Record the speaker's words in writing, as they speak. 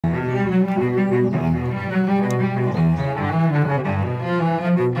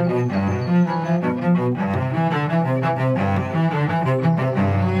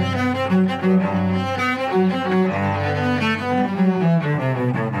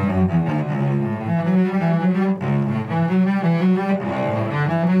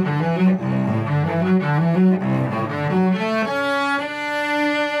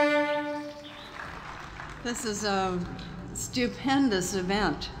stupendous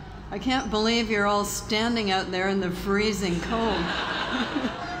event. I can't believe you're all standing out there in the freezing cold.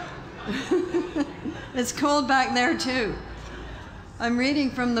 It's cold back there too. I'm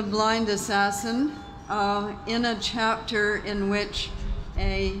reading from The Blind Assassin in a chapter in which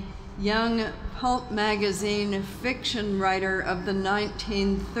a young pulp magazine fiction writer of the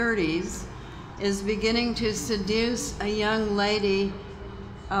 1930s is beginning to seduce a young lady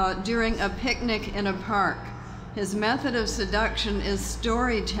during a picnic in a park. His method of seduction is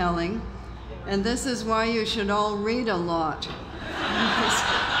storytelling, and this is why you should all read a lot.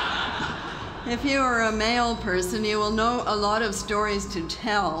 If you are a male person, you will know a lot of stories to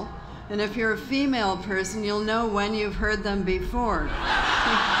tell, and if you're a female person, you'll know when you've heard them before.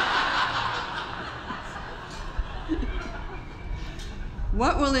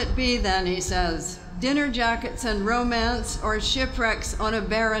 What will it be then, he says? Dinner jackets and romance, or shipwrecks on a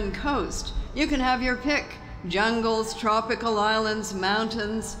barren coast? You can have your pick. Jungles, tropical islands,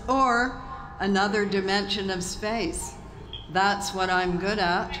 mountains, or another dimension of space. That's what I'm good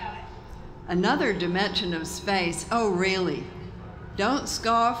at. Another dimension of space, oh really? Don't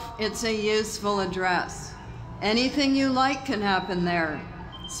scoff, it's a useful address. Anything you like can happen there.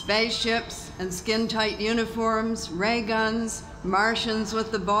 Spaceships and skin-tight uniforms, ray guns, Martians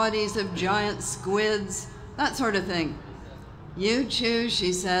with the bodies of giant squids, that sort of thing. You choose,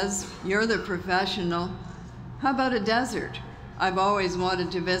 she says, you're the professional. How about a desert? I've always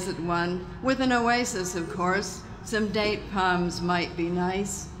wanted to visit one, with an oasis, of course. Some date palms might be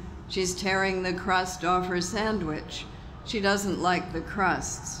nice. She's tearing the crust off her sandwich. She doesn't like the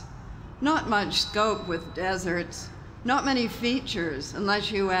crusts. Not much scope with deserts. Not many features,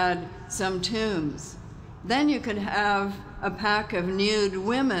 unless you add some tombs. Then you could have a pack of nude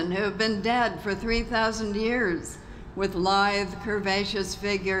women who have been dead for 3,000 years, with lithe, curvaceous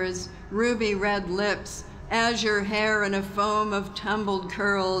figures, ruby red lips, azure hair in a foam of tumbled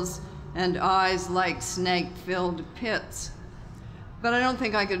curls, and eyes like snake-filled pits. But I don't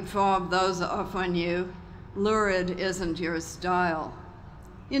think I could fob those off on you. Lurid isn't your style.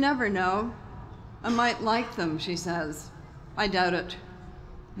 You never know. I might like them, she says. I doubt it.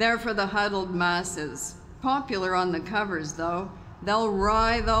 They're for the huddled masses. Popular on the covers, though. They'll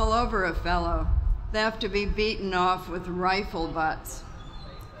writhe all over a fellow. They have to be beaten off with rifle butts.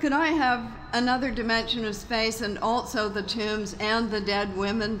 Could I have another dimension of space and also the tombs and the dead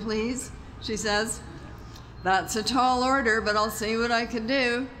women, please? She says. That's a tall order, but I'll see what I can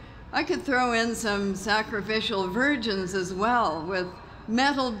do. I could throw in some sacrificial virgins as well, with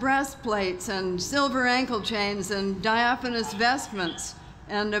metal breastplates and silver ankle chains and diaphanous vestments,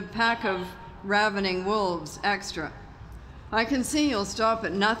 and a pack of ravening wolves extra. I can see you'll stop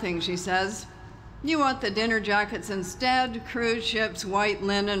at nothing, she says. You want the dinner jackets instead, cruise ships, white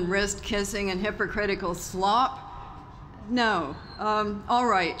linen, wrist kissing, and hypocritical slop? No, all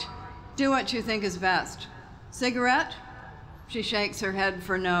right. Do what you think is best. Cigarette? She shakes her head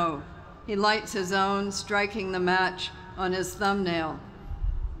for no. He lights his own, striking the match on his thumbnail.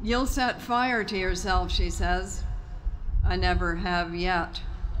 You'll set fire to yourself, she says. I never have yet.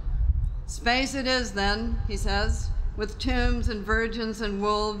 Space it is then, he says, with tombs and virgins and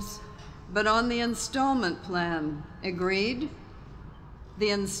wolves, but on the installment plan. Agreed? The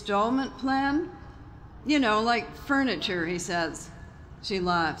installment plan? You know, like furniture, he says. She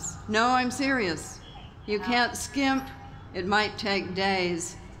laughs. No, I'm serious. You can't skimp. It might take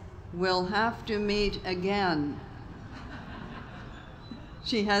days. We'll have to meet again.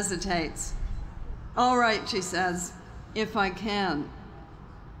 She hesitates. All right, she says, if I can.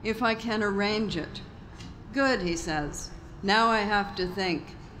 If I can arrange it. Good, he says. Now I have to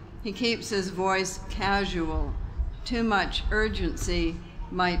think. He keeps his voice casual. Too much urgency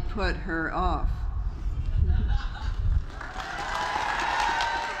might put her off.